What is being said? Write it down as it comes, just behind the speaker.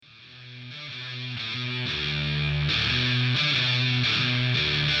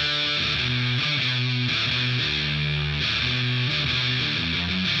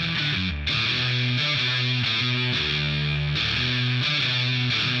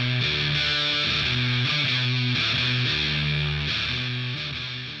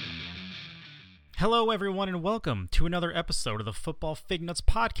Hello, everyone, and welcome to another episode of the Football Fig Nuts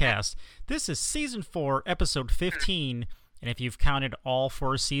Podcast. This is Season 4, Episode 15, and if you've counted all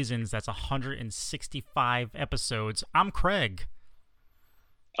 4 seasons, that's 165 episodes. I'm Craig.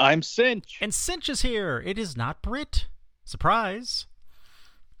 I'm Sinch. And Sinch is here. It is not Britt. Surprise.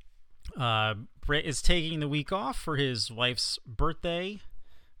 Britt is taking the week off for his wife's birthday.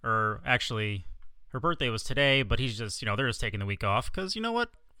 Or, actually, her birthday was today, but he's just, they're just taking the week off, because, you know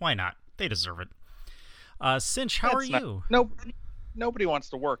what? Why not? They deserve it. Sinch, how are you? Nobody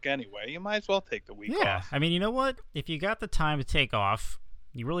wants to work anyway. You might as well take the week off. Yeah, I mean, you know what? If you got the time to take off,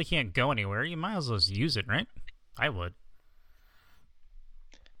 you really can't go anywhere. You might as well just use it, right? I would.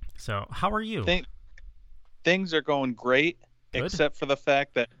 So, how are you? Things are going great, Good. Except for the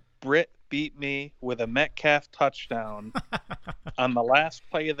fact that Britt beat me with a Metcalf touchdown on the last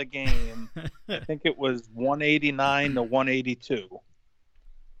play of the game. I think it was 189 to 182.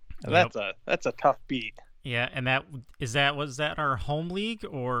 Yep. That's a tough beat. Yeah, and was that our home league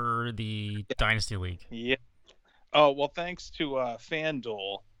or the Dynasty League? Yeah. Oh, well, thanks to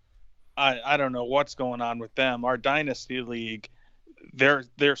FanDuel. I don't know what's going on with them. Our Dynasty League, there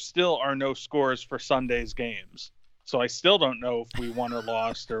still are no scores for Sunday's games. So I still don't know if we won or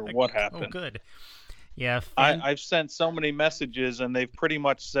lost or what happened. Oh, good. Yeah. I've sent so many messages, and they've pretty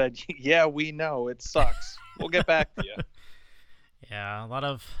much said, yeah, we know. It sucks. We'll get back to you. Yeah, a lot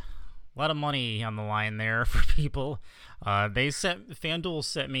of money on the line there for people. FanDuel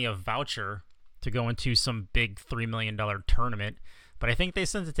sent me a voucher to go into some big $3 million tournament, but I think they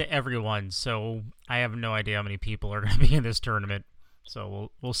sent it to everyone, so I have no idea how many people are going to be in this tournament. So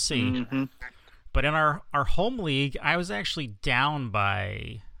we'll see. Mm-hmm. But in our home league, I was actually down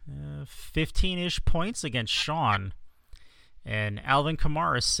by 15-ish points against Sean, and Alvin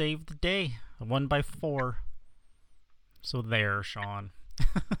Kamara saved the day. I won by 4. So there, Sean.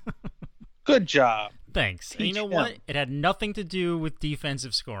 Good job. Thanks. And you know what? It had nothing to do with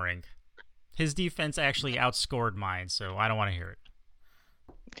defensive scoring. His defense actually outscored mine, so I don't want to hear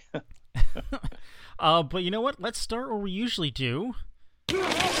it. But you know what? Let's start where we usually do.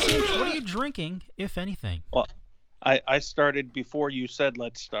 Sinch, what are you drinking, if anything? Well, I started before you said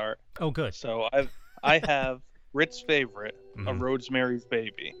let's start. Oh, good. So I have Ritt's favorite, a Roadsmary's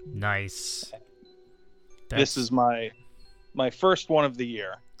Baby. Nice. This is my first one of the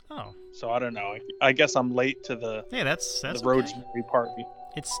year. Oh. So I don't know. I guess I'm late to the that's the okay. Roadsmary party.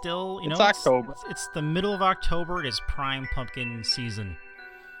 It's still, it's October. It's the middle of October. It is prime pumpkin season.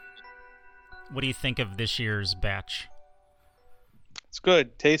 What do you think of this year's batch? It's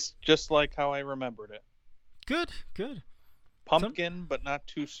good. Tastes just like how I remembered it. Good. Pumpkin, but not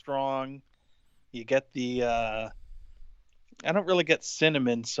too strong. You get the I don't really get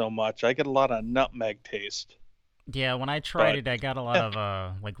cinnamon so much. I get a lot of nutmeg taste. Yeah, when I tried it, I got a lot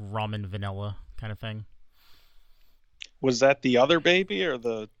of like rum and vanilla kind of thing. Was that the other baby or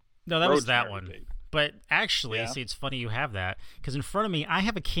the? No, that was that one. Baby? But actually, see, it's funny you have that, because in front of me, I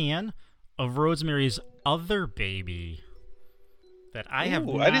have a can of Roadsmary's other baby that I have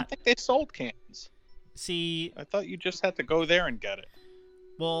not... I didn't think they sold cans. See... I thought you just had to go there and get it.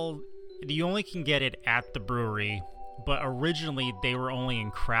 Well, you only can get it at the brewery, but originally they were only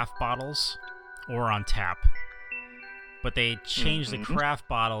in craft bottles or on tap. But they changed the craft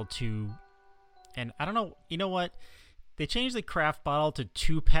bottle to... And I don't know, you know what? They changed the craft bottle to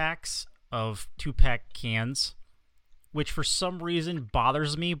 2-packs of 2-pack cans, which for some reason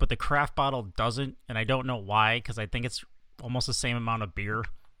bothers me, but the craft bottle doesn't, and I don't know why, because I think it's almost the same amount of beer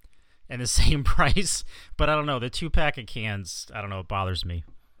and the same price. But I don't know, the 2-pack of cans, I don't know, it bothers me.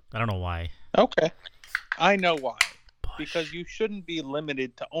 I don't know why. Okay. I know why. Because you shouldn't be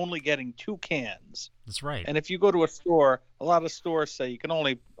limited to only getting 2 cans. That's right. And if you go to a store, a lot of stores say you can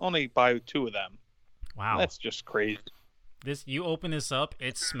only buy 2 of them. Wow. That's just crazy. You open this up,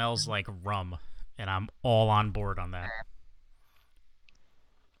 it smells like rum, and I'm all on board on that.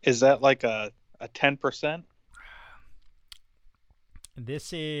 Is that like a 10%?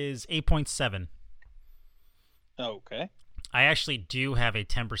 This is 8.7. Okay. I actually do have a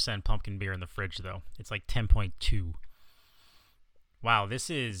 10% pumpkin beer in the fridge, though. It's like 10.2. Wow, this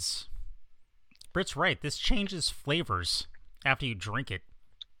is... Britt's right. This changes flavors after you drink it.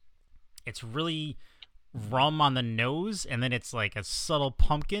 It's really rum on the nose, and then it's like a subtle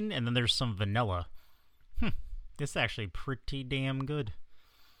pumpkin, and then there's some vanilla. This is actually pretty damn good.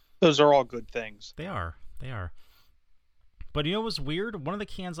 Those are all good things. They are. But you know what's weird? One of the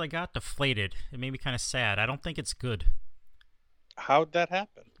cans I got deflated. It made me kind of sad. I don't think it's good. How'd that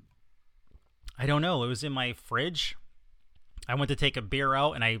happen? I don't know. It was in my fridge. I went to take a beer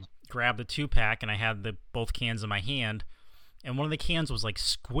out, and I grabbed the 2-pack, and I had both cans in my hand, and one of the cans was like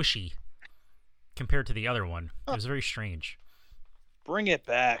squishy. compared to the other one. It was very strange. Bring it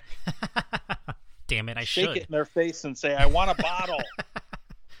back. Damn it, I Shake should. it in their face and say, I want a bottle.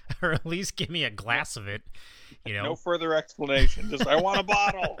 Or at least give me a glass of it. You know? No further explanation. Just, I want a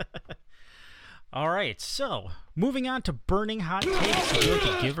bottle. All right, so moving on to burning hot takes. Would you like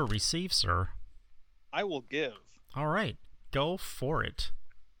to give or receive, sir? I will give. All right, go for it.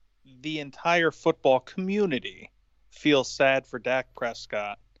 The entire football community feels sad for Dak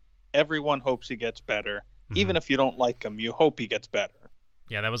Prescott. Everyone hopes he gets better. Mm-hmm. Even if you don't like him, you hope he gets better.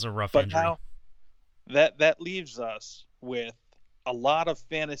 Yeah, that was a rough but injury. Now, that leaves us with a lot of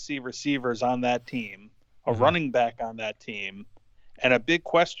fantasy receivers on that team, a running back on that team, and a big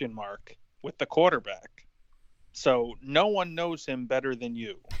question mark with the quarterback. So no one knows him better than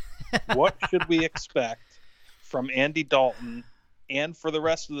you. What should we expect from Andy Dalton and for the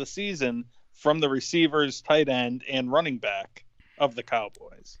rest of the season from the receivers, tight end, and running back of the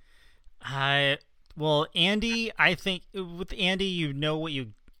Cowboys? Well, Andy, I think with Andy, you know what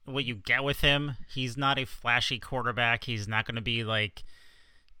you get with him. He's not a flashy quarterback. He's not going to be like,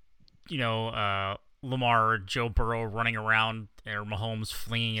 Lamar or Joe Burrow running around or Mahomes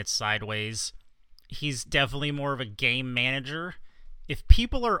flinging it sideways. He's definitely more of a game manager. If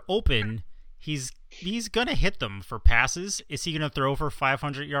people are open, he's going to hit them for passes. Is he going to throw for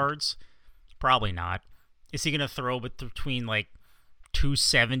 500 yards? Probably not. Is he going to throw between like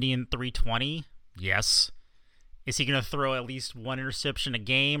 270 and 320? Yes. Is he going to throw at least one interception a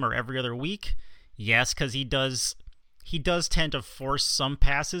game or every other week? Yes, because he does tend to force some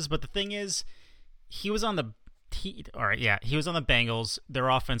passes. But the thing is, he was on the Bengals. Their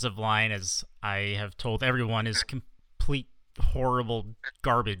offensive line, as I have told everyone, is complete horrible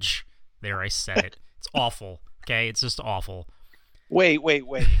garbage. There, I said it. It's awful. Okay, it's just awful. Wait.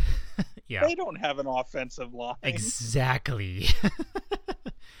 Yeah. They don't have an offensive line. Exactly.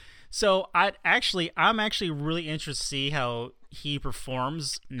 So I'm actually really interested to see how he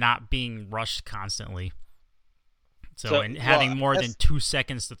performs not being rushed constantly. And having more than 2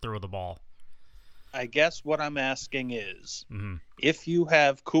 seconds to throw the ball. I guess what I'm asking is, if you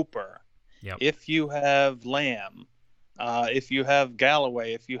have Cooper, if you have Lamb, if you have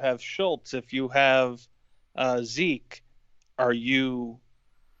Galloway, if you have Schultz, if you have Zeke, are you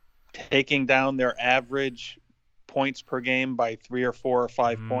taking down their average points per game by 3 or 4 or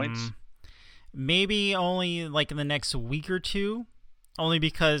 5 points? Maybe only like in the next week or two, only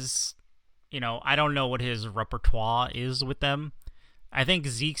because, I don't know what his repertoire is with them. I think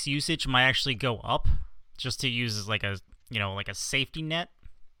Zeke's usage might actually go up just to use as like a safety net.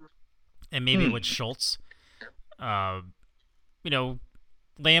 And maybe with Schultz, Lamb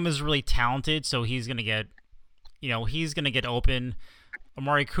is really talented, so he's going to get open.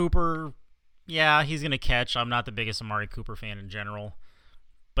 Amari Cooper, yeah, he's going to catch. I'm not the biggest Amari Cooper fan in general.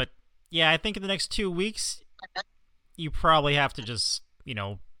 But, yeah, I think in the next 2 weeks, you probably have to just,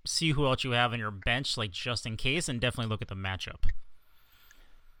 see who else you have on your bench, like just in case, and definitely look at the matchup.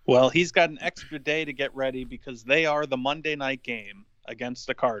 Well, he's got an extra day to get ready because they are the Monday night game against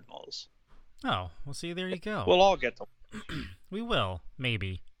the Cardinals. Oh, well, see, there you go. We'll all get to We will,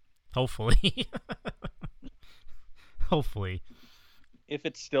 maybe. Hopefully. Hopefully. If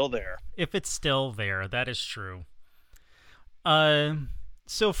it's still there. If it's still there, that is true.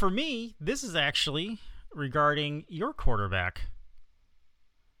 So for me, this is actually regarding your quarterback.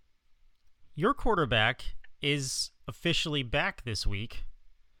 Your quarterback is officially back this week,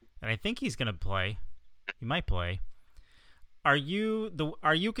 and I think he's going to play. He might play. Are you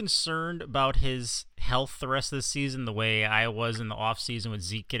concerned about his health the rest of the season the way I was in the offseason with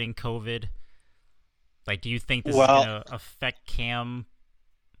Zeke getting COVID? Like, do you think this is going to affect Cam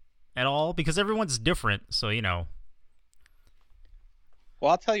at all? Because everyone's different, so Well,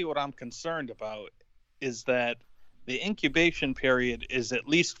 I'll tell you what I'm concerned about is that the incubation period is at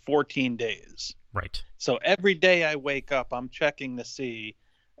least 14 days. Right. So every day I wake up, I'm checking to see,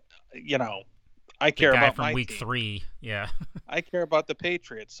 I care about from my week team. 3. Yeah. I care about the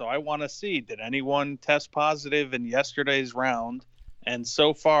Patriots, so I want to see, did anyone test positive in yesterday's round? And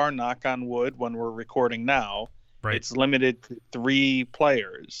so far, knock on wood, when we're recording now, right, it's limited to 3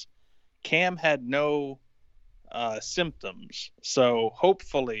 players. Cam had no symptoms, so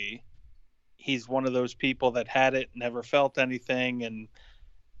hopefully he's one of those people that had it, never felt anything, and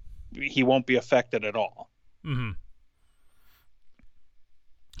he won't be affected at all. Mm-hmm.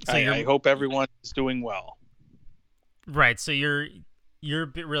 So I hope everyone is doing well. Right. So you're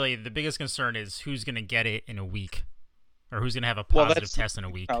really, the biggest concern is who's going to get it in a week, or who's going to have a positive test in a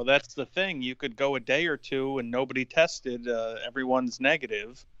week. No, that's the thing. You could go a day or two and nobody tested. Everyone's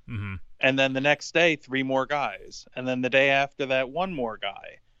negative. Mm-hmm. And then the next day, 3 more guys. And then the day after that, 1 more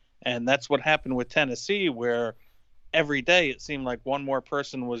guy. And that's what happened with Tennessee, where every day it seemed like one more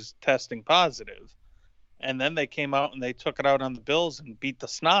person was testing positive. And then they came out and they took it out on the Bills and beat the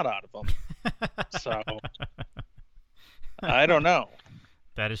snot out of them. So, I don't know.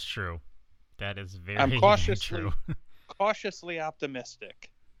 That is true. That is very, I'm very true. cautiously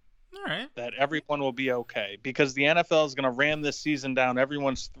optimistic. All right. That everyone will be okay, because the NFL is going to ram this season down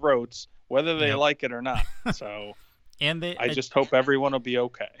everyone's throats, whether they like it or not. So, and I just hope everyone will be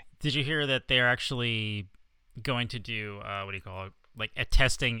okay. Did you hear that they're actually going to do, what do you call it, like a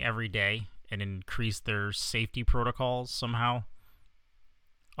testing every day and increase their safety protocols somehow,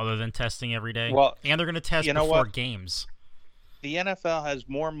 other than testing every day? Well, and they're going to test before games. The NFL has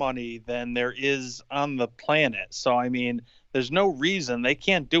more money than there is on the planet. So, I mean, there's no reason they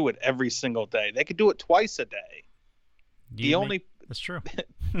can't do it every single day. They could do it twice a day. That's true.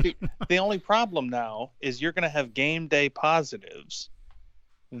 The only problem now is you're going to have game day positives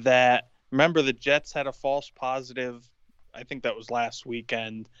that, remember, the Jets had a false positive. I think that was last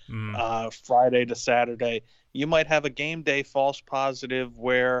weekend, Friday to Saturday. You might have a game day false positive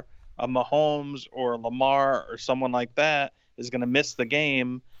where a Mahomes or a Lamar or someone like that is going to miss the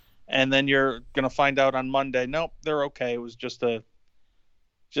game, and then you're going to find out on Monday, nope, they're okay. It was just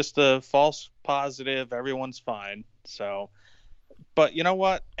a false positive. Everyone's fine. So, but you know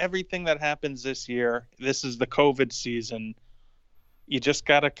what? Everything that happens this year, this is the COVID season. You just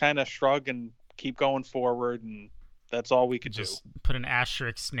got to kind of shrug and keep going forward, and that's all we could do. Put an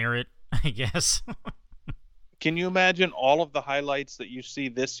asterisk near it, I guess. Can you imagine all of the highlights that you see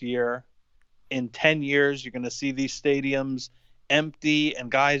this year? In 10 years, you're going to see these stadiums empty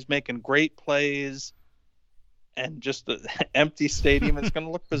and guys making great plays, and just the empty stadium. It's going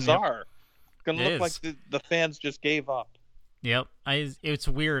to look bizarre. It's going to look like the fans just gave up. Yep. It's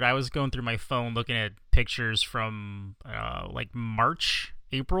weird. I was going through my phone looking at pictures from like March,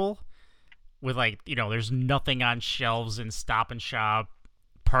 April, with there's nothing on shelves in Stop and Shop.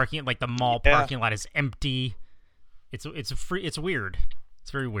 Parking, like the mall parking lot is empty. It's weird.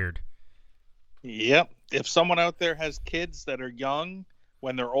 It's very weird. Yep. If someone out there has kids that are young,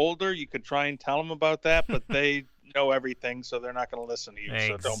 when they're older, you could try and tell them about that, but they know everything, so they're not going to listen to you.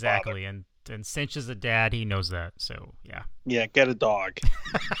 So don't bother. Exactly. And Sinch is a dad. He knows that. So, yeah. Yeah, get a dog.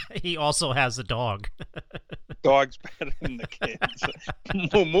 He also has a dog. Dog's better than the kids.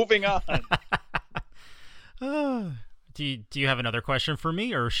 Moving on. Do you have another question for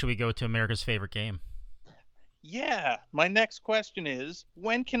me, or should we go to America's favorite game? Yeah, my next question is,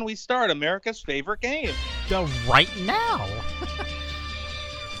 when can we start America's favorite game? Right now.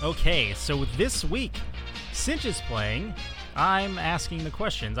 Okay, so this week, Sinch is playing. I'm asking the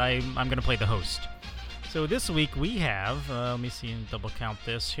questions. I'm going to play the host. So this week we have, let me see and double count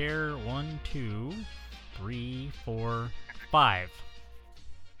this here. 1, 2, 3, 4, 5.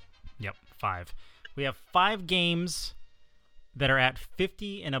 Yep, 5. We have 5 games that are at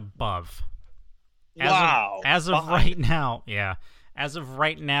 50 and above. As of right now, yeah. As of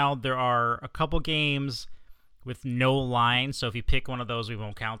right now, there are a couple games with no line, so if you pick one of those, we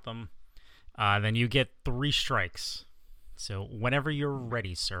won't count them. Then you get 3 strikes. So whenever you're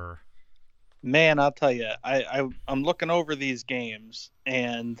ready, sir. Man, I'll tell you, I'm looking over these games,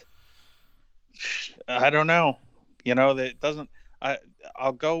 and I don't know. That doesn't.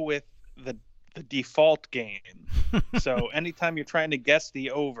 I'll go with the default game. So anytime you're trying to guess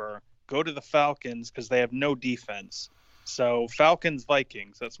the over, go to the Falcons because they have no defense. So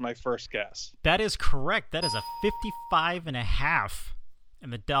Falcons-Vikings, that's my first guess. That is correct. That is a 55.5.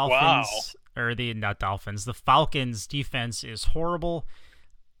 And the Dolphins, the Falcons defense is horrible.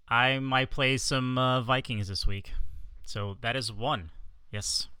 I might play some Vikings this week. So that is 1.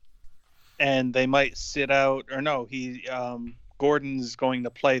 Yes. And they might sit out, or no, Gordon's going to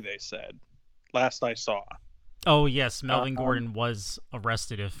play, they said. Last I saw. Oh, yes. Melvin Gordon was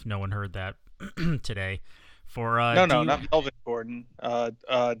arrested, if no one heard that today. For not Melvin Gordon.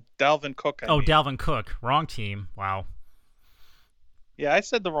 Dalvin Cook. I mean. Dalvin Cook. Wrong team. Wow. Yeah, I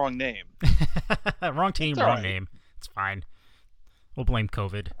said the wrong name. Wrong team, wrong name. It's fine. We'll blame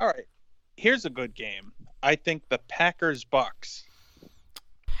COVID. All right. Here's a good game. I think the Packers-Bucks.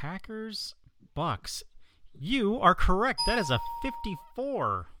 Packers-Bucks. You are correct. That is a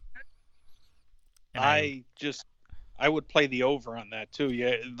 54. I would play the over on that too.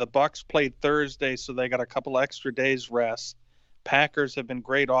 Yeah, the Bucks played Thursday, so they got a couple extra days rest. Packers have been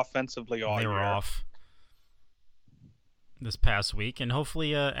great offensively all year. They were off this past week, and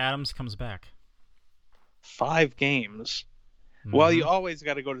hopefully Adams comes back. 5 games. Mm-hmm. Well, you always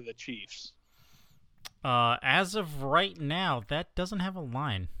got to go to the Chiefs. As of right now, that doesn't have a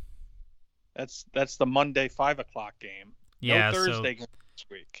line. That's the Monday 5 o'clock game. Yeah, no Thursday game. this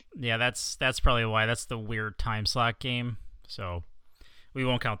week. Yeah, that's probably why. That's the weird time slot game. So we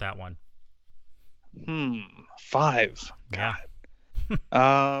won't count that one. 5. God.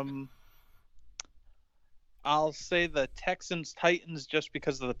 Yeah. I'll say the Texans-Titans just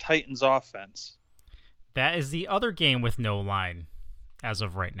because of the Titans offense. That is the other game with no line as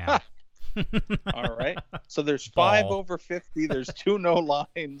of right now. All right. So there's 5 over 50. There's 2 no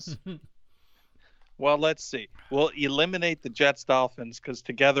lines. Well, let's see. We'll eliminate the Jets-Dolphins because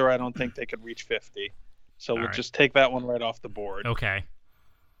together I don't think they could reach 50. So we'll just take that one right off the board. Okay.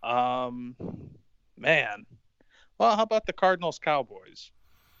 Man. Well, how about the Cardinals-Cowboys?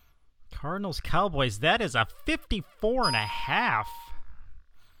 Cardinals-Cowboys, that is a 54.5.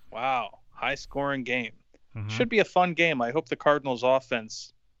 Wow. High-scoring game. Mm-hmm. Should be a fun game. I hope the Cardinals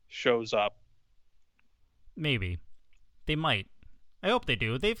offense shows up. Maybe. They might. I hope they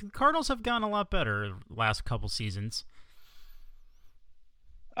do. Cardinals have gotten a lot better last couple seasons.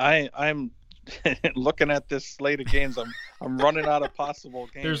 I'm looking at this slate of games. I'm running out of possible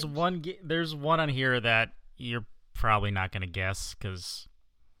games. There's one on here that you're probably not going to guess because,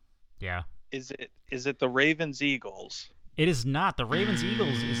 yeah. Is it the Ravens-Eagles? It is not. The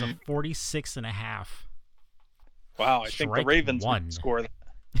Ravens-Eagles is a 46.5. Wow, I think the Ravens would score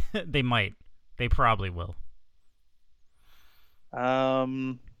that. They might. They probably will.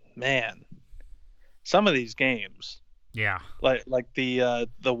 Man, some of these games. Yeah. Like the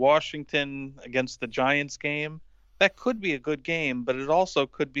Washington against the Giants game, that could be a good game, but it also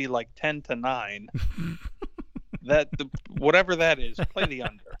could be like 10-9. Whatever that is, play the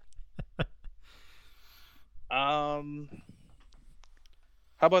under. How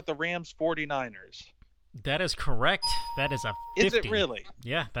about the Rams 49ers? That is correct. That is a 50. Is it really?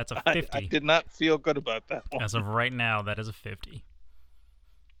 Yeah, that's a 50. I did not feel good about that one. As of right now, that is a 50.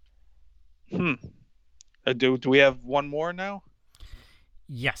 Do we have one more now?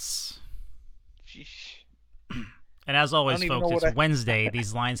 Yes. Sheesh. And as always, folks, it's Wednesday.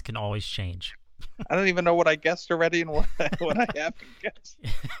 These lines can always change. I don't even know what I guessed already and what I haven't guessed.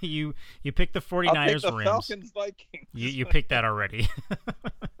 You picked the 49ers. I'll take the Rams. Falcons Vikings. You picked that already.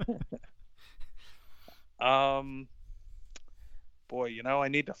 Boy, I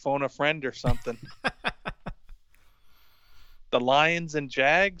need to phone a friend or something. The Lions and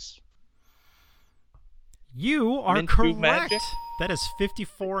Jags? You are Minshew correct. Magic? That is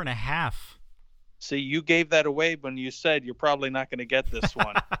 54.5. See, you gave that away when you said you're probably not going to get this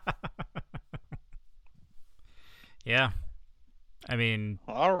one. Yeah. I mean,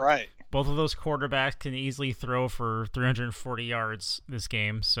 all right. Both of those quarterbacks can easily throw for 340 yards this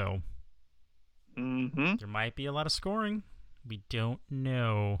game, so there might be a lot of scoring. We don't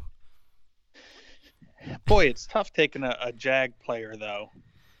know. Boy, it's tough taking a Jag player, though.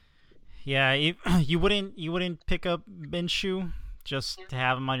 Yeah, you wouldn't pick up Minshew just to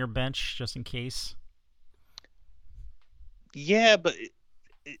have him on your bench just in case. Yeah, but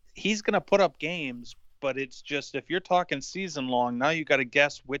he's going to put up games, but it's just if you're talking season long, now you got to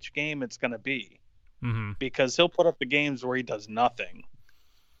guess which game it's going to be. Mm-hmm. Because he'll put up the games where he does nothing.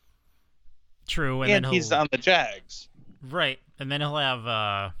 True, and then he's on the Jags. Right, and then he'll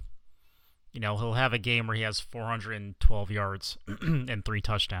have he'll have a game where he has 412 yards and 3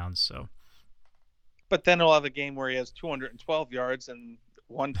 touchdowns. So, but then he'll have a game where he has 212 yards and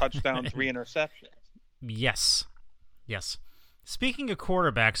 1 touchdown, 3 interceptions. Yes. Speaking of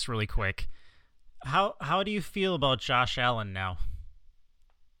quarterbacks, really quick, how do you feel about Josh Allen now?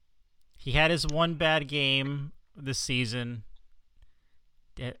 He had his one bad game this season.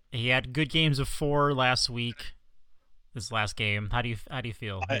 He had good games of 4 last week. This last game, how do you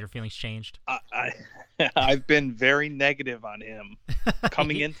feel? Have your feelings changed? I've been very negative on him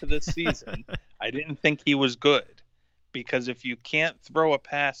coming into this season. I didn't think he was good because if you can't throw a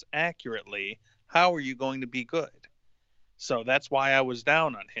pass accurately, how are you going to be good? So that's why I was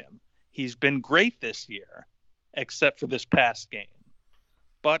down on him. He's been great this year, except for this past game.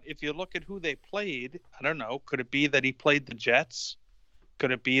 But if you look at who they played, I don't know. Could it be that he played the Jets?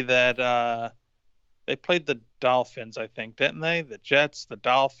 Could it be that they played the Dolphins, I think, didn't they? The Jets, the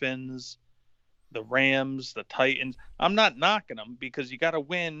Dolphins, the Rams, the Titans. I'm not knocking them because you got to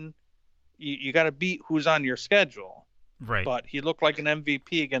win. You got to beat who's on your schedule. Right. But he looked like an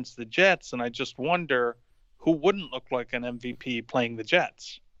MVP against the Jets, and I just wonder who wouldn't look like an MVP playing the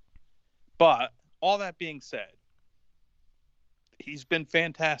Jets. But all that being said, he's been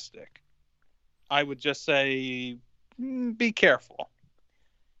fantastic. I would just say be careful.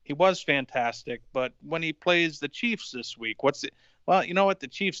 He was fantastic, but when he plays the Chiefs this week, well, you know what? The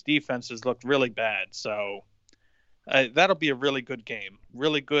Chiefs' defense has looked really bad, so that'll be a really good game.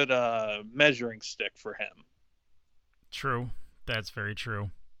 Really good measuring stick for him. True. That's very true.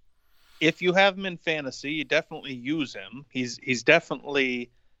 If you have him in fantasy, you definitely use him. He's definitely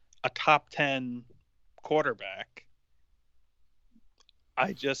a top 10 quarterback.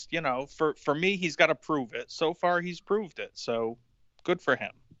 I just, for me, he's got to prove it. So far, he's proved it. So good for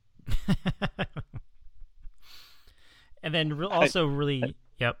him. And then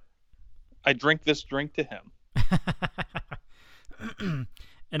yep. I drink this drink to him.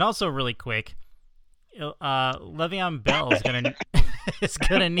 And also really quick, Le'Veon Bell is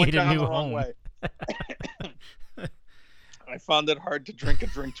gonna need a new home. I found it hard to drink a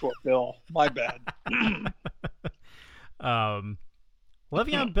drink to a Bill. My bad.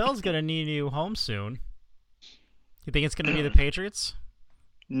 Le'Veon Bell's gonna need a new home soon. You think it's gonna be the Patriots?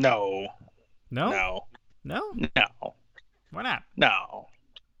 No. No. Why not? No.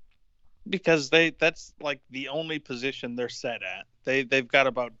 Because that's like the only position they're set at. They've got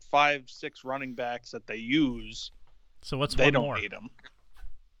about 5-6 running backs that they use. So what's they one don't more? need them.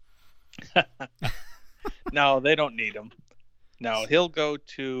 No, they don't need him. No, he'll go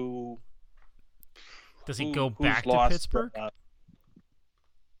to. Does he go back to Pittsburgh?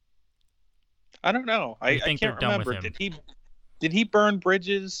 I don't know. I can't remember. Did he burn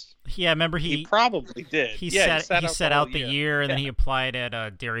bridges? Yeah, remember he probably did. He sat out the year, and then he applied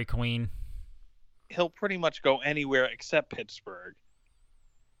at Dairy Queen. He'll pretty much go anywhere except Pittsburgh.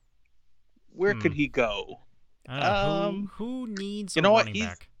 Where could he go? I don't know. Who needs a running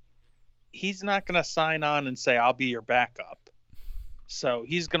back? He's not going to sign on and say, I'll be your backup. So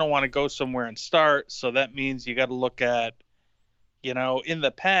he's going to want to go somewhere and start. So that means you got to look at, in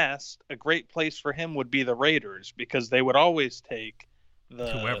the past, a great place for him would be the Raiders, because they would always take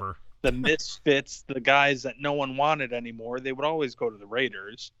whoever. The misfits, the guys that no one wanted anymore. They would always go to the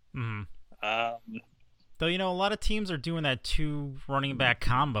Raiders. Mm-hmm. Though, a lot of teams are doing that 2 running back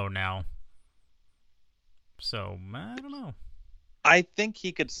combo now. So, I don't know. I think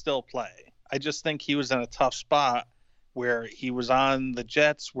he could still play. I just think he was in a tough spot where he was on the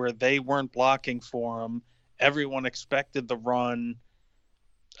Jets, where they weren't blocking for him. Everyone expected the run.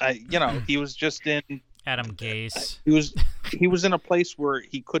 He was just in Adam Gase. He was in a place where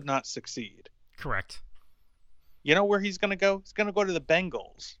he could not succeed. Correct. You know where he's going to go? He's going to go to the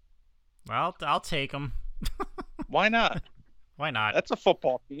Bengals. Well, I'll take him. Why not? Why not? That's a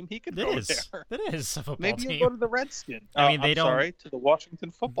football team. He could go there. It is a football team. Maybe he'll go to the Redskins. To the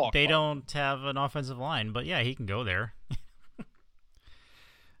Washington Football Club. They don't have an offensive line, but yeah, he can go there.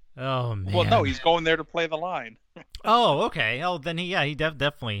 Oh man. Well, no, he's going there to play the line. Oh, okay. Oh, then he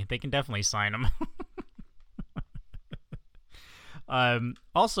definitely they can definitely sign him.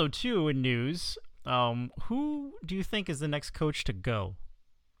 Also, too, in news, who do you think is the next coach to go?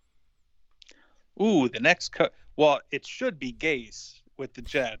 Ooh, the next coach. Well, it should be Gase with the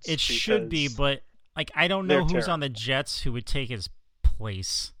Jets. It should be, but I don't know who's on the Jets who would take his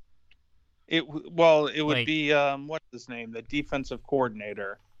place. It would be what's his name, the defensive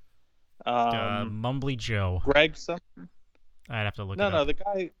coordinator. Mumbly Joe. Greg something? I'd have to look. No, the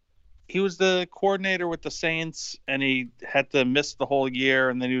guy. He was the coordinator with the Saints, and he had to miss the whole year.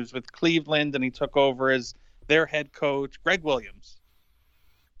 And then he was with Cleveland, and he took over as their head coach, Greg Williams.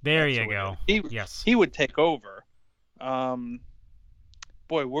 There you go. Yes, he would take over.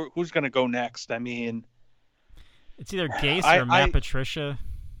 Boy, who's going to go next? I mean, it's either Gase or Matt Patricia.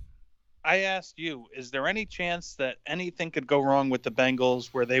 I asked you, is there any chance that anything could go wrong with the Bengals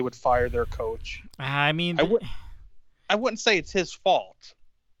where they would fire their coach? I mean, I wouldn't say it's his fault,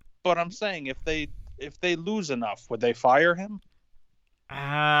 but I'm saying if they lose enough, would they fire him?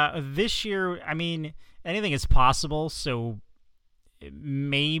 This year, I mean, anything is possible. So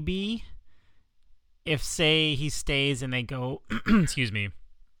maybe if, say, he stays and they go, excuse me,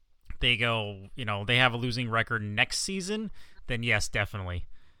 they go, they have a losing record next season, then yes, definitely.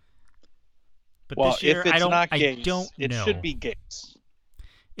 But this year, if it's not Gase, I don't know. It should be Gase.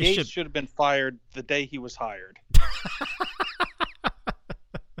 Gase should have been fired the day he was hired.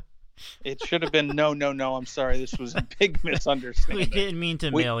 It should have been, no, I'm sorry. This was a big misunderstanding. We didn't mean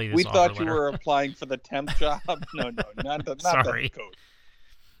to mail you this We thought you letter. were applying for the temp job. No, not sorry. that coach.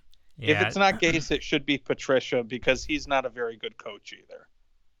 Yeah. If it's not Gase, it should be Patricia, because he's not a very good coach either.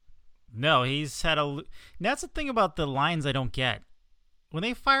 No, he's had that's the thing about the Lions I don't get. When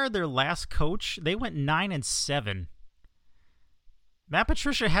they fired their last coach, they went 9-7. Matt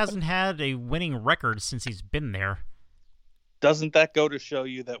Patricia hasn't had a winning record since he's been there. Doesn't that go to show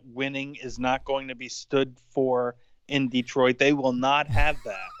you that winning is not going to be stood for in Detroit? They will not have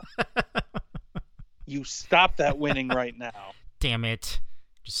that. You stop that winning right now. Damn it.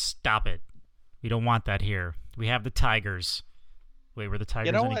 Just stop it. We don't want that here. We have the Tigers. Wait, were the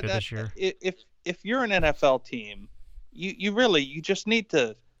Tigers any good this year? If you're an NFL team you just need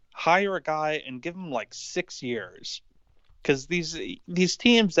to hire a guy and give him like 6 years, because these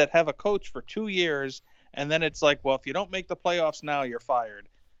teams that have a coach for 2 years and then it's like, well, if you don't make the playoffs now, you're fired.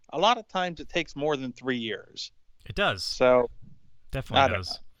 A lot of times it takes more than 3 years. It does. So definitely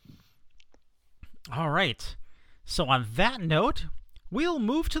does. All right. So on that note, we'll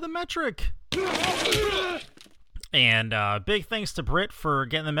move to the metric. And big thanks to Britt for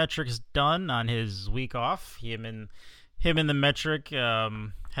getting the metrics done on his week off. Him and the metric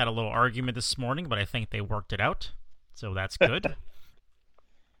had a little argument this morning, but I think they worked it out. So that's good.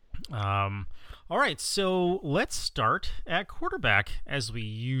 All right, so let's start at quarterback, as we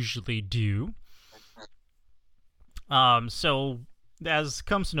usually do. So as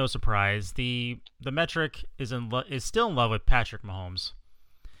comes to no surprise, the metric is still in love with Patrick Mahomes.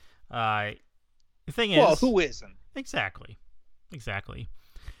 The thing is, well, who isn't? Exactly. The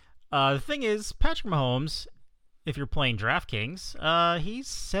thing is, Patrick Mahomes, if you're playing DraftKings, he's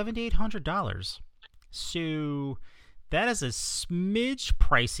 $7,800. So that is a smidge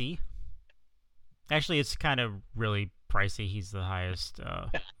pricey. Actually, it's kind of really pricey. He's the highest.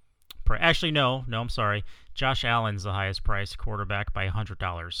 Actually, no, I'm sorry. Josh Allen's the highest priced quarterback by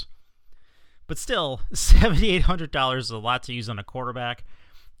 $100. But still, $7,800 is a lot to use on a quarterback.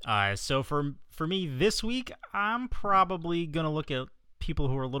 So for me this week, I'm probably going to look at people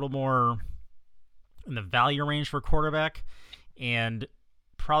who are a little more in the value range for quarterback, and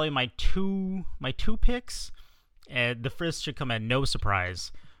probably my two picks. The first should come at no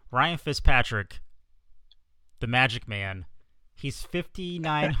surprise. Ryan Fitzpatrick, the Magic Man. He's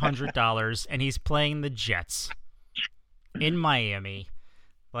 $5,900, and he's playing the Jets in Miami.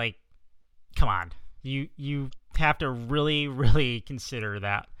 Like, come on, you have to really, really consider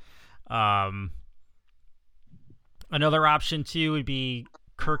that. Another option too would be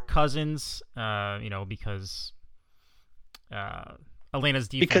Kirk Cousins. Because Atlanta's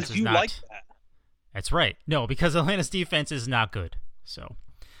defense because is you not. Like that. That's right. No, because Atlanta's defense is not good. So,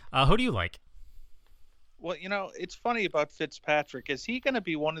 who do you like? Well, it's funny about Fitzpatrick. Is he going to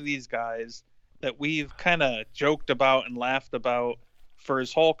be one of these guys that we've kind of joked about and laughed about for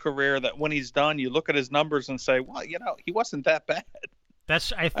his whole career, that when he's done, you look at his numbers and say, well, he wasn't that bad?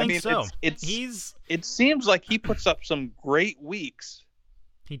 I think so. It seems like he puts up some great weeks.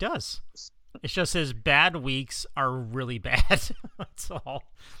 He does. It's just his bad weeks are really bad. That's all.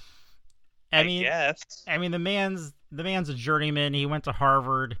 I guess. The man's a journeyman. He went to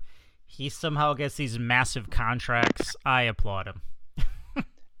Harvard. He somehow gets these massive contracts. I applaud him.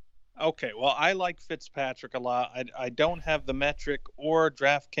 Okay, well, I like Fitzpatrick a lot. I don't have the metric or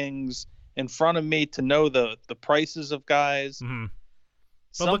DraftKings in front of me to know the prices of guys. Mm-hmm.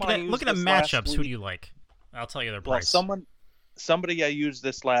 But look at the matchups. Who do you like? I'll tell you their price. Somebody I used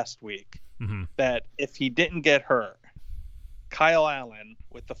this last week, mm-hmm. that if he didn't get hurt, Kyle Allen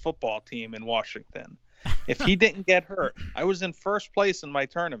with the football team in Washington. If he didn't get hurt, I was in first place in my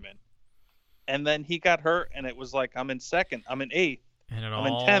tournament. And then he got hurt, and it was like, I'm in second, I'm in eighth, I'm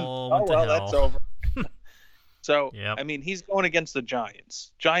in 10th. Oh, well, that's over. So, yep. He's going against the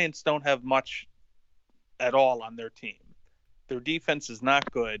Giants. Giants don't have much at all on their team. Their defense is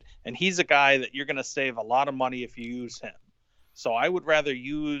not good, and he's a guy that you're going to save a lot of money if you use him. So I would rather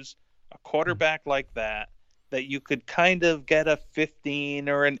use a quarterback like that you could kind of get a 15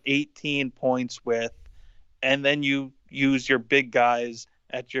 or an 18 points with, and then you use your big guys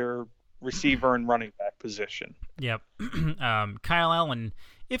at your receiver and running back position. Yep. Kyle Allen,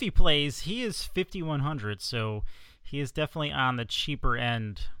 if he plays, he is 5,100, so he is definitely on the cheaper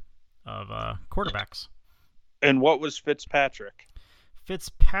end of quarterbacks. And what was Fitzpatrick?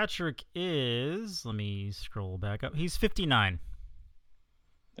 Fitzpatrick is, let me scroll back up, he's 59.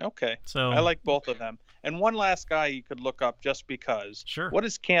 Okay. So I like both of them. And one last guy you could look up just because. Sure. What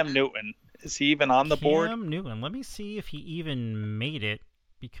is Cam Newton? Is he even on the board? Cam Newton. Let me see if he even made it,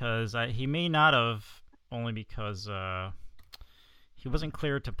 because he may not have, only because he wasn't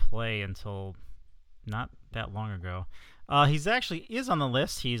cleared to play until not that long ago. He's actually is on the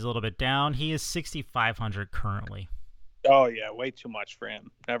list. He's a little bit down. He is 6,500 currently. Oh, yeah, way too much for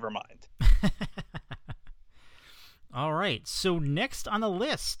him. Never mind. All right, so next on the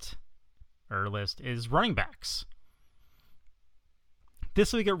list is running backs.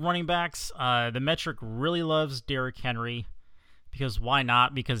 This week at running backs, the metric really loves Derrick Henry, because why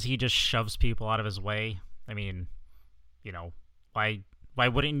not? Because he just shoves people out of his way. Why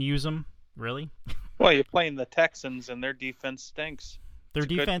wouldn't you use him, really? Well, you're playing the Texans, and their defense stinks. Their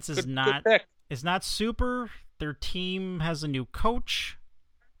defense is not super. Their team has a new coach.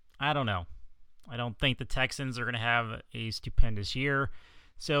 I don't know. I don't think the Texans are going to have a stupendous year.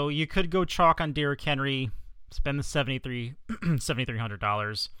 So you could go chalk on Derrick Henry spend the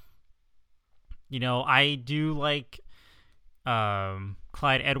 $7,300. I do like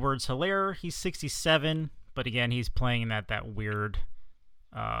Clyde Edwards-Helaire. He's 67, but again, he's playing in that weird.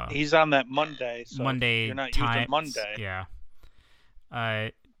 He's on that Monday. So Monday you're not time. using Monday. Yeah.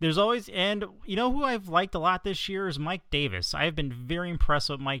 There's always, and who I've liked a lot this year is Mike Davis. I've been very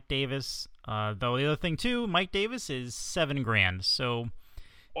impressed with Mike Davis. Though the other thing too, Mike Davis is $7,000. So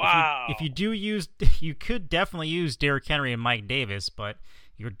wow, if you do use, you could definitely use Derrick Henry and Mike Davis, but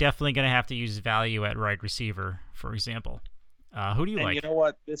you're definitely going to have to use value at wide receiver, for example. Who do you like? You know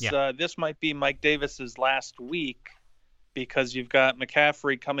what? This might be Mike Davis's last week because you've got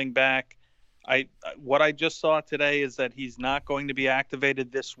McCaffrey coming back. What I just saw today is that he's not going to be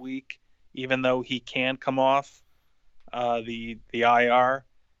activated this week, even though he can come off the IR.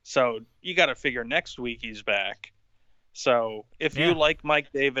 So you got to figure next week he's back. So if you like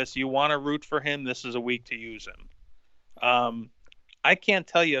Mike Davis, you want to root for him, this is a week to use him. I can't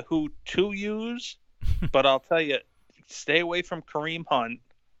tell you who to use, but I'll tell you, stay away from Kareem Hunt.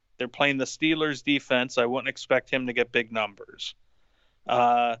 They're playing the Steelers defense. I wouldn't expect him to get big numbers.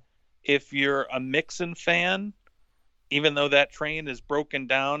 If you're a Mixon fan, even though that train is broken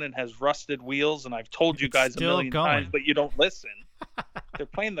down and has rusted wheels, and I've told you guys a million times, but you don't listen. They're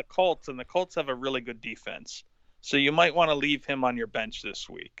playing the Colts, and the Colts have a really good defense. So you might want to leave him on your bench this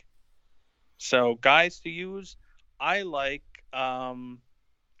week. So guys to use, I like, I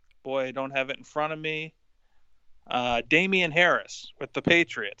don't have it in front of me. Damian Harris with the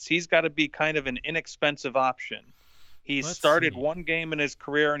Patriots. He's got to be kind of an inexpensive option. He's started one game in his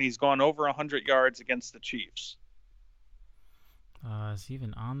career, and he's gone over 100 yards against the Chiefs. Is he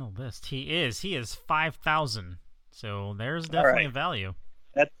even on the list? He is. He is 5,000. So there's definitely a value.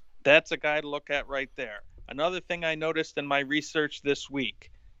 That's a guy to look at right there. Another thing I noticed in my research this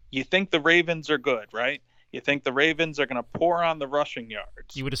week, you think the Ravens are good, right? You think the Ravens are going to pour on the rushing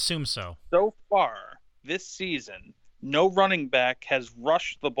yards. You would assume so. So far this season, no running back has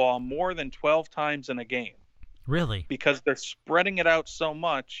rushed the ball more than 12 times in a game. Really? Because they're spreading it out so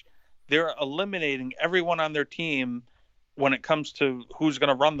much, they're eliminating everyone on their team when it comes to who's going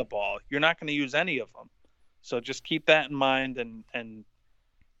to run the ball. You're not going to use any of them. So just keep that in mind, and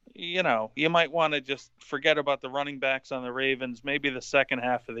you might want to just forget about the running backs on the Ravens maybe the second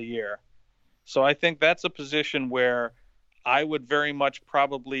half of the year. So I think that's a position where I would very much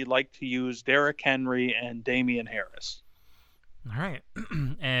probably like to use Derrick Henry and Damian Harris. All right.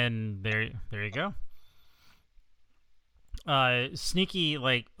 And there you go. Sneaky,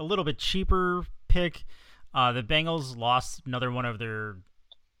 like a little bit cheaper pick. The Bengals lost another one of their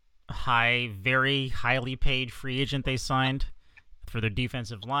very highly paid free agent they signed for their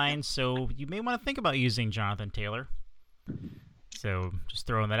defensive line. So you may want to think about using Jonathan Taylor. So just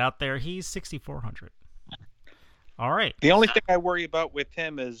throwing that out there. He's 6,400. All right. The only thing I worry about with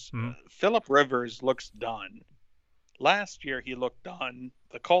him is Phillip Rivers looks done. Last year he looked done.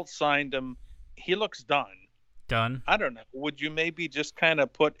 The Colts signed him. He looks done. Done. I don't know. Would you maybe just kind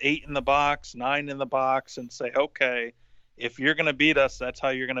of put 8 in the box, 9 in the box, and say, okay, if you're going to beat us, that's how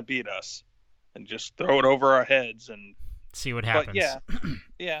you're going to beat us, and just throw it over our heads and see what happens. But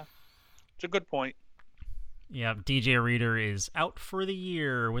yeah, it's a good point. Yeah, DJ Reader is out for the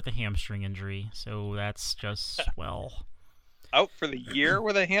year with a hamstring injury, so that's just swell. Out for the year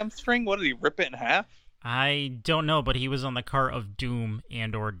with a hamstring? What, did he rip it in half? I don't know, but he was on the cart of doom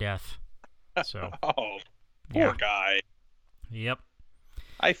and or death. So. Oh, poor guy. Yep.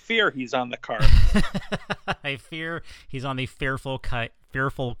 I fear he's on the cart. I fear he's on the fearful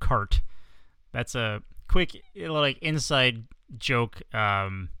cart. That's a quick, inside joke.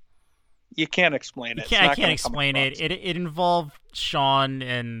 You can't explain it. I can't explain it. It involved Sean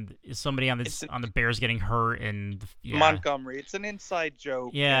and somebody on the Bears getting hurt and Montgomery. It's an inside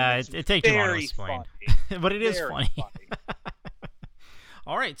joke. Yeah, it takes too long to explain, but it is funny.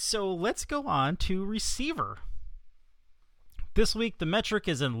 All right, so let's go on to receiver. This week, the metric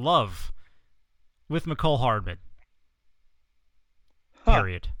is in love with McCole Hardman.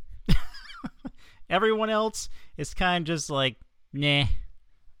 Period. Everyone else is kind of just like, nah.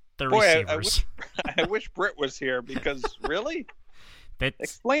 Receivers. I wish Britt was here because really,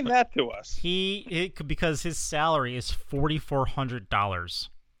 explain that to us. Because his salary is $4,400.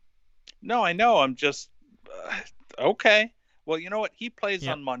 No, I know. I'm just okay. Well, you know what? He plays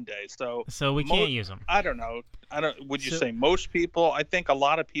on Monday, so we can't use him. I don't know. Would you say most people? I think a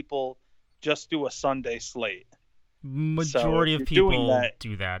lot of people just do a Sunday slate. Majority of people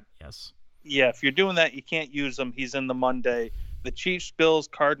do that. Yes. Yeah, if you're doing that, you can't use him. He's in the Monday. The Chiefs, Bills,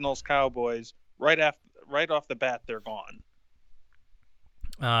 Cardinals, Cowboys, right off the bat, they're gone.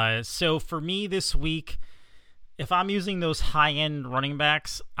 So for me this week, if I'm using those high-end running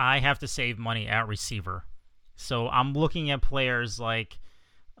backs, I have to save money at receiver. So I'm looking at players like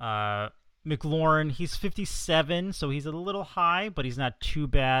McLaurin. He's 57, so he's a little high, but he's not too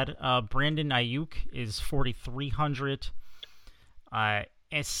bad. Brandon Ayuk is 4,300. And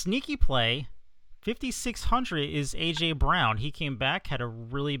sneaky play, 5,600 is A.J. Brown. He came back, had a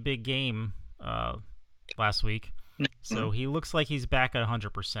really big game last week. So he looks like he's back at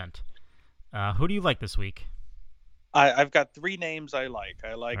 100%. Who do you like this week? I've got 3 names I like.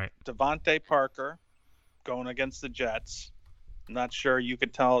 I like Right. Devontae Parker going against the Jets. I'm not sure you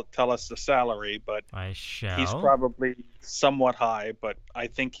could tell us the salary, but I shall. he's probably somewhat high, but I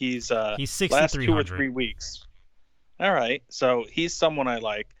think he's last 2 or 3 weeks. All right, so he's someone I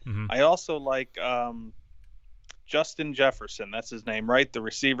like. Mm-hmm. I also like Justin Jefferson. That's his name, right? The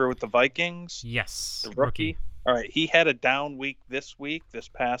receiver with the Vikings? Yes. The rookie. All right, he had a down week this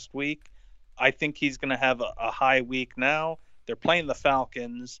past week. I think he's going to have a high week now. They're playing the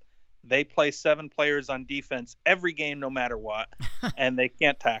Falcons. They play 7 players on defense every game, no matter what, and they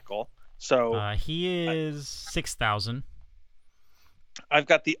can't tackle. So he is 6,000. I've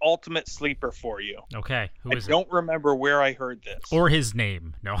got the ultimate sleeper for you. Okay, who is it? I don't remember where I heard this. Or his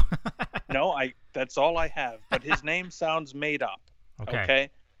name. No. No, that's all I have. But his name sounds made up. Okay.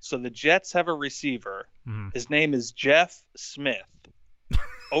 So the Jets have a receiver. Mm-hmm. His name is Jeff Smith.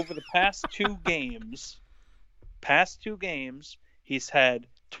 Over the past 2 games, he's had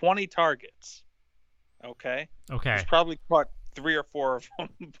 20 targets. Okay. He's probably caught 3 or 4 of them,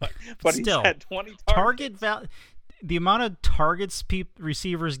 but still, he's had 20 targets. The amount of targets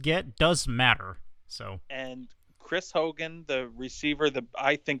receivers get does matter. So. And Chris Hogan, the receiver,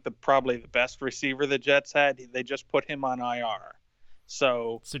 I think probably the best receiver the Jets had, they just put him on IR.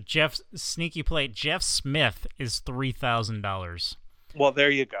 So sneaky play. Jeff Smith is $3,000. Well, there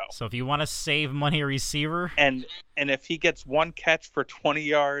you go. So if you want to save money at receiver, and if he gets 1 catch for 20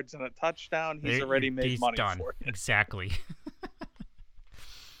 yards and a touchdown, he's already made money done. for it. Exactly.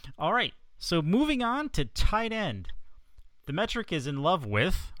 All right. So moving on to tight end. The metric is in love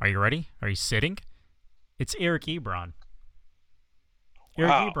with. Are you ready? Are you sitting? It's Eric Ebron.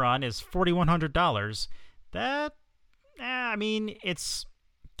 Wow. Eric Ebron is $4,100. That, it's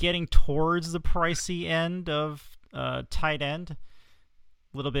getting towards the pricey end of tight end.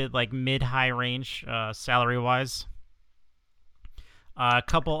 A little bit like mid-high range salary-wise. A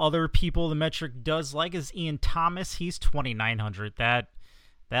couple other people the metric does like is Ian Thomas. He's $2,900.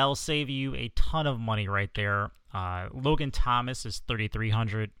 That'll save you a ton of money right there. Logan Thomas is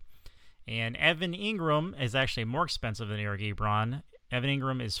 $3,300. And Evan Ingram is actually more expensive than Eric Ebron. Evan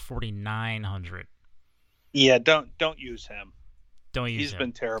Ingram is $4,900. Yeah, don't use him. He's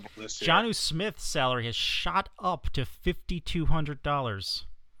been terrible this year. Jonnu Smith's salary has shot up to $5,200.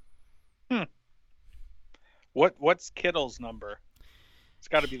 What's Kittle's number? It's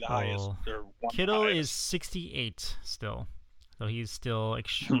got to be the highest. Or one Kittle highest. is 68 still. So he's still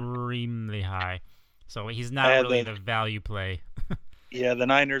extremely high. So he's not really the value play. Yeah, the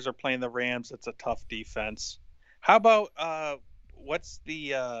Niners are playing the Rams. It's a tough defense. How about what's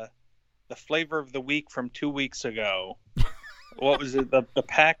the flavor of the week from 2 weeks ago? What was it? The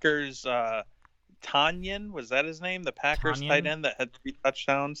Packers, Tanyan, was that his name? The Packers tight end that had 3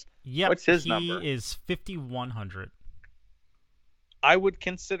 touchdowns? Yep. What's his number? He is 5,100. I would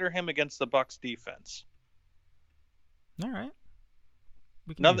consider him against the Bucs defense. All right.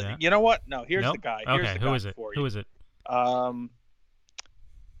 We can do that. You know what? No, here's the guy. Okay, who is it? Who is it? The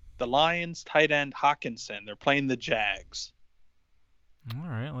Lions tight end Hawkinson. They're playing the Jags. All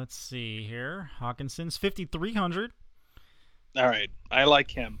right, let's see here. Hawkinson's 5,300. All right, I like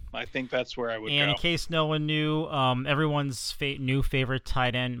him. I think that's where I would go. And in case no one knew, everyone's new favorite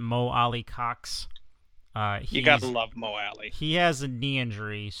tight end, Mo Ali Cox. You gotta love Mo Ali. He has a knee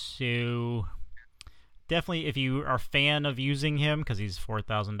injury, so definitely if you are a fan of using him, because he's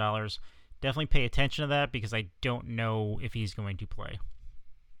 $4,000, definitely pay attention to that because I don't know if he's going to play.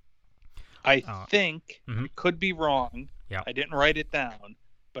 I think, I could be wrong, yeah. I didn't write it down,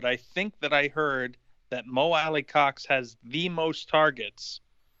 but I think that I heard that Mo Ali Cox has the most targets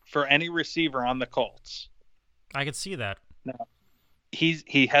for any receiver on the Colts. I could see that. No,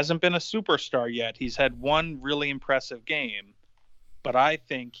 he hasn't been a superstar yet. He's had one really impressive game, but I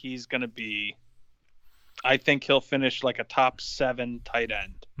think he's going to be. I think he'll finish like a top 7 tight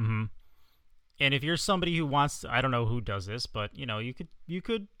end. Mm-hmm. And if you're somebody who wants to, I don't know who does this, but you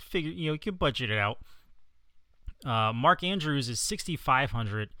could figure, you could budget it out. Mark Andrews is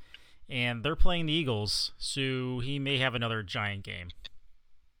 6,500, and they're playing the Eagles, so he may have another giant game.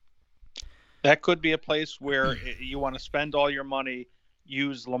 That could be a place where you want to spend all your money,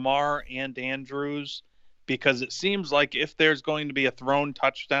 use Lamar and Andrews, because it seems like if there's going to be a thrown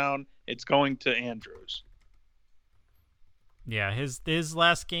touchdown, it's going to Andrews. Yeah, his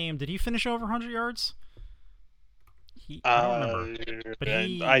last game, did he finish over 100 yards? I don't remember. But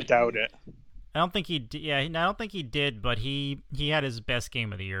I doubt it. I don't think he did. Yeah, I don't think he did, but he had his best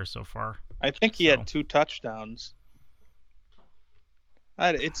game of the year so far. I think he had 2 touchdowns.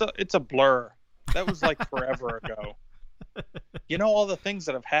 It's a blur. That was like forever ago. You know all the things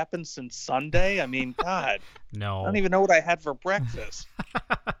that have happened since Sunday? I mean, God. No. I don't even know what I had for breakfast.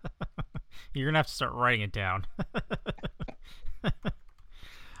 You're going to have to start writing it down.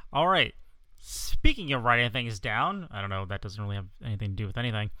 All right. Speaking of writing things down, I don't know, that doesn't really have anything to do with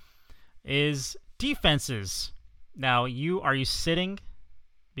anything, is defenses. Now, are you sitting?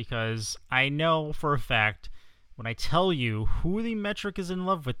 Because I know for a fact when I tell you who the metric is in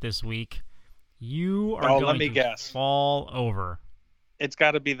love with this week, you are going to guess. Fall over. It's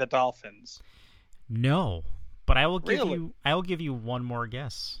got to be the Dolphins. No, but I will give you one more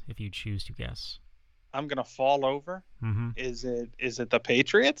guess if you choose to guess. I'm going to fall over? Mm-hmm. Is it the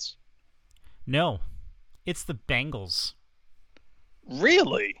Patriots? No, it's the Bengals.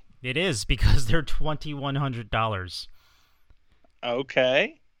 Really? It is, because they're $2,100.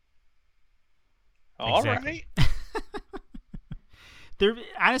 Okay. All right. They're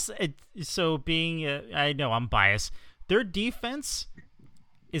honestly, so being I know I'm biased. Their defense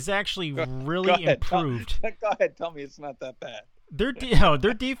is actually really improved. Go ahead, tell me it's not that bad. Their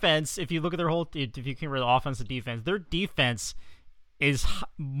defense, if you look at if you compare the offense to defense, their defense is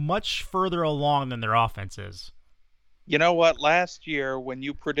much further along than their offense is. You know what? Last year, when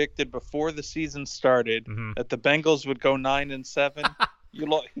you predicted before the season started that the Bengals would go 9-7, you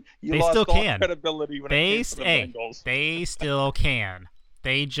lost all credibility when it came to the Bengals. They still can.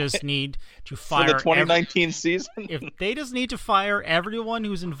 They just need to fire for the 2019 season. If they just need to fire everyone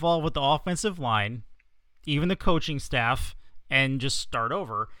who's involved with the offensive line, even the coaching staff, and just start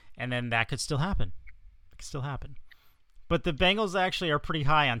over, and then that could still happen. It could still happen. But the Bengals actually are pretty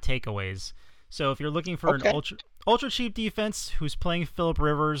high on takeaways. So if you're looking for an ultra cheap defense who's playing Phillip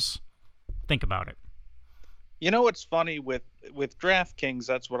Rivers, think about it. You know what's funny with DraftKings?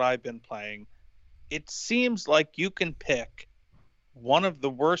 That's what I've been playing. It seems like you can pick one of the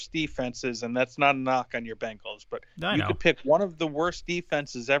worst defenses, and that's not a knock on your Bengals, but you could pick one of the worst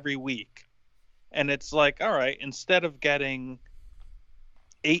defenses every week. And it's like, all right, instead of getting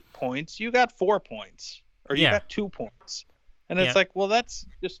 8 points, you got 4 points, or you got 2 points. And it's like, well, that's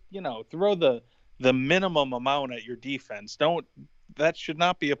just, throw the minimum amount at your defense. That should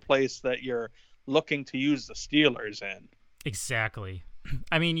not be a place that you're looking to use the Steelers in. Exactly.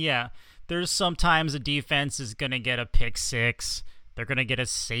 I mean, yeah, there's sometimes a defense is going to get a pick six. They're going to get a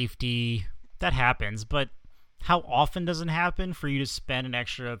safety. That happens, but how often does it happen for you to spend an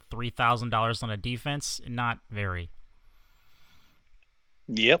extra $3,000 on a defense? Not very.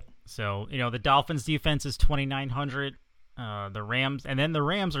 Yep. So, the Dolphins defense is $2,900. The Rams are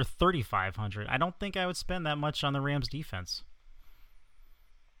 $3,500. I don't think I would spend that much on the Rams defense.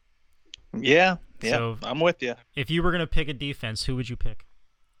 Yeah, so I'm with you. If you were going to pick a defense, who would you pick?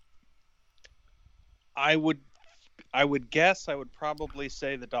 I would guess I would probably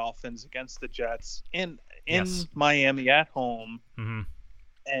say the Dolphins against the Jets in Miami at home. Mm-hmm.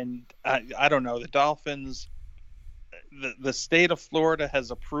 And I don't know, the Dolphins, the state of Florida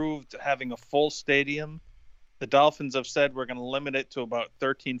has approved having a full stadium. The Dolphins have said we're going to limit it to about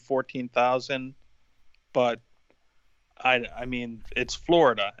 14,000, but I mean, it's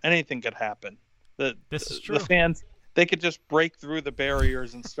Florida. Anything could happen. This is true. The fans, they could just break through the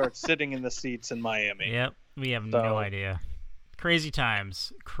barriers and start sitting in the seats in Miami. Yep, we have no idea. Crazy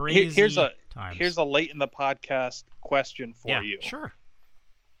times. Here's a late in the podcast question for you. Sure.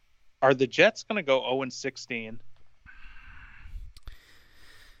 Are the Jets going to go 0-16?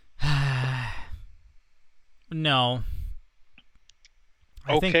 No.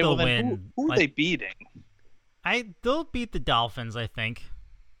 I think they'll win. Who are they beating? They'll beat the Dolphins, I think,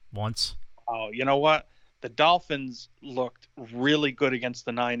 once. Oh, you know what? The Dolphins looked really good against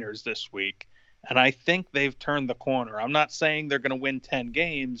the Niners this week, and I think they've turned the corner. I'm not saying they're going to win 10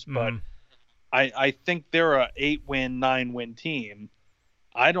 games, but I think they're a 8-win, 9-win team.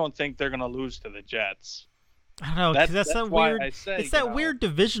 I don't think they're going to lose to the Jets. I don't know. That's that weird. It's that weird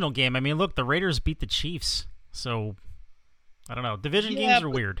divisional game. I mean, look, the Raiders beat the Chiefs, so I don't know. Division games are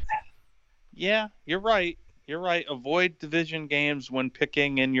weird. Yeah, you're right. You're right. Avoid division games when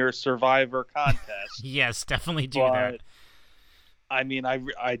picking in your Survivor contest. Yes, definitely do that. I mean,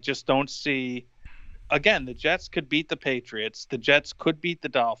 I just don't see. Again, the Jets could beat the Patriots. The Jets could beat the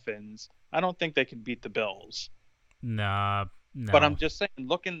Dolphins. I don't think they can beat the Bills. Nah, No. But I'm just saying,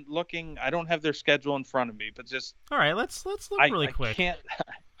 looking. I don't have their schedule in front of me, but just all right. Let's look really quick.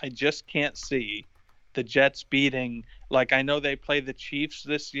 I just can't see the Jets beating. Like, I know they play the Chiefs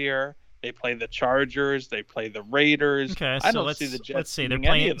this year. They play the Chargers. They play the Raiders. Okay, I so don't see the Jets let's see. They're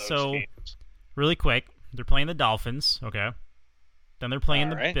beating any playing of those teams. really quick. They're playing the Dolphins. Okay. Then they're playing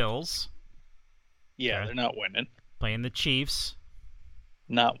All the right. Bills. Yeah, Okay. they're not winning. Playing the Chiefs.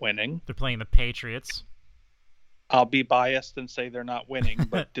 Not winning. They're playing the Patriots. I'll be biased and say they're not winning,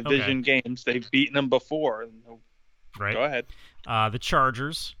 but division games, they've beaten them before. Right. Go ahead. The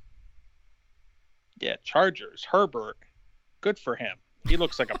Chargers. Yeah, Chargers. Herbert. Good for him. He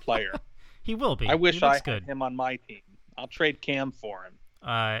looks like a player. He will be. I wish he I looks had good. him on my team. I'll trade Cam for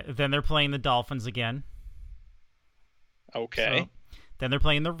him. Then they're playing the Dolphins again. Okay. So, then they're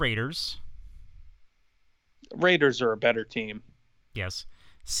playing the Raiders. Raiders are a better team. Yes.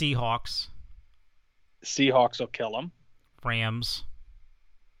 Seahawks. Seahawks will kill them. Rams.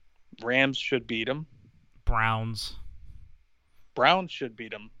 Rams should beat them. Browns. Browns should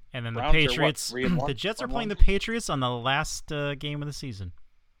beat them. And then Browns the Patriots. are what, 3-1? The Jets are playing 1-1? the Patriots on the last game of the season.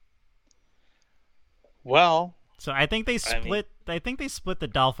 Well, So I think they split. I think they split the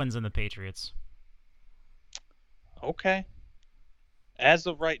Dolphins and the Patriots. okay. As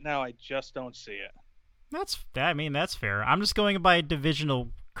of right now, I just don't see it. That's fair. I'm just going by divisional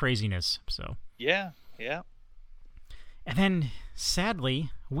craziness. So. Yeah. And then,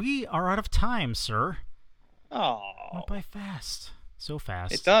 sadly, we are out of time, sir. Oh, Went by fast. So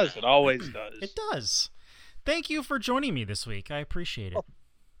fast. it does. It always does. It does. Thank you for joining me this week. I appreciate it.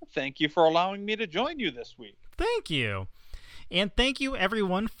 Thank you for allowing me to join you this week. Thank you. And thank you,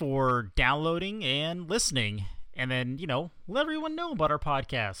 everyone, for downloading and listening. And then, let everyone know about our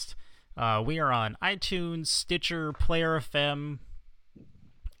podcast. We are on iTunes, Stitcher, Player FM,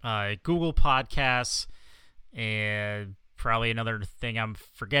 Google Podcasts, and probably another thing I'm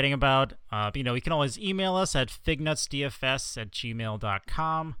forgetting about. You can always email us at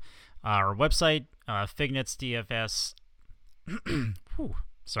fignutsdfs@gmail.com. Our website, fignutsdfs.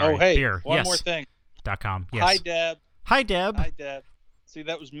 Sorry, Oh, hey, beer. one yes. more thing. .com. Yes. Hi, Deb. Hi, Deb. Hi, Deb. See,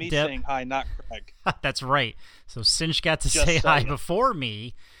 that was me Deb. saying hi, not Craig. That's right. So Sinch got to Just say hi saying. before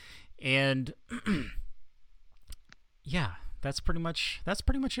me, and yeah, that's pretty much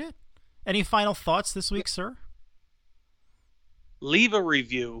it. Any final thoughts this week, sir? Leave a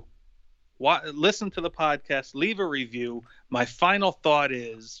review. Listen to the podcast. Leave a review. My final thought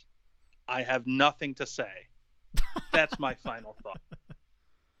is, I have nothing to say. That's my final thought.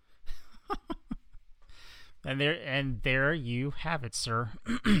 And there you have it, sir.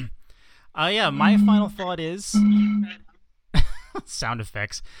 My final thought is sound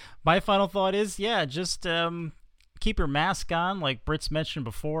effects. My final thought is, just keep your mask on, like Britt's mentioned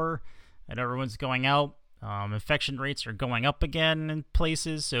before. And everyone's going out. Infection rates are going up again in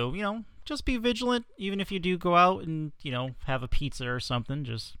places, so just be vigilant. Even if you do go out and have a pizza or something,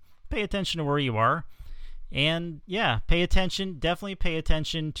 just pay attention to where you are. And pay attention. Definitely pay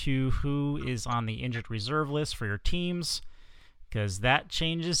attention to who is on the injured reserve list for your teams, because that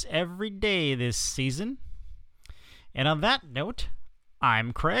changes every day this season. And on that note,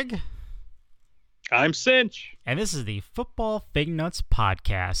 I'm Craig. I'm Sinch. And this is the Football Fig Nuts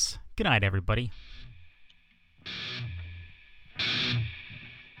Podcast. Good night, everybody.